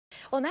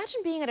Well,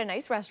 imagine being at a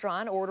nice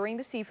restaurant, ordering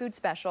the seafood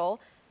special,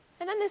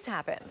 and then this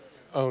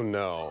happens. Oh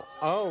no.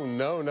 Oh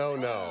no, no,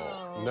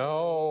 no. No.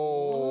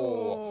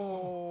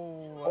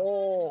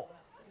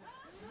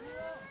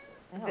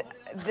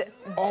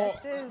 Oh.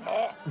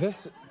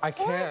 This is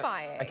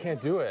horrifying. I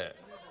can't do it.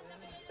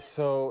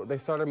 So they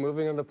started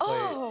moving on the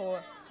plate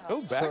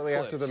shortly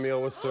after the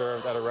meal was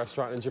served at a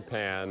restaurant in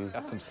Japan.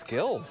 Got some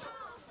skills.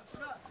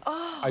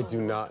 I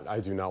do not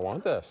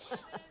want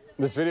this.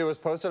 This video was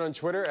posted on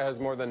Twitter. It has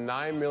more than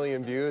 9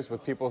 million views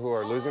with people who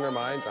are losing their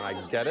minds, and I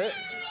get it.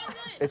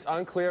 It's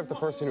unclear if the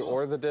person who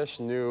ordered the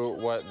dish knew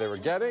what they were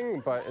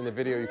getting, but in the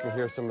video you can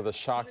hear some of the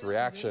shocked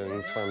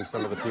reactions from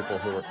some of the people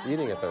who were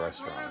eating at the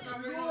restaurant.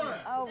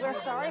 Oh, we're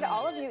sorry to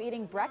all of you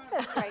eating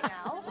breakfast right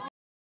now.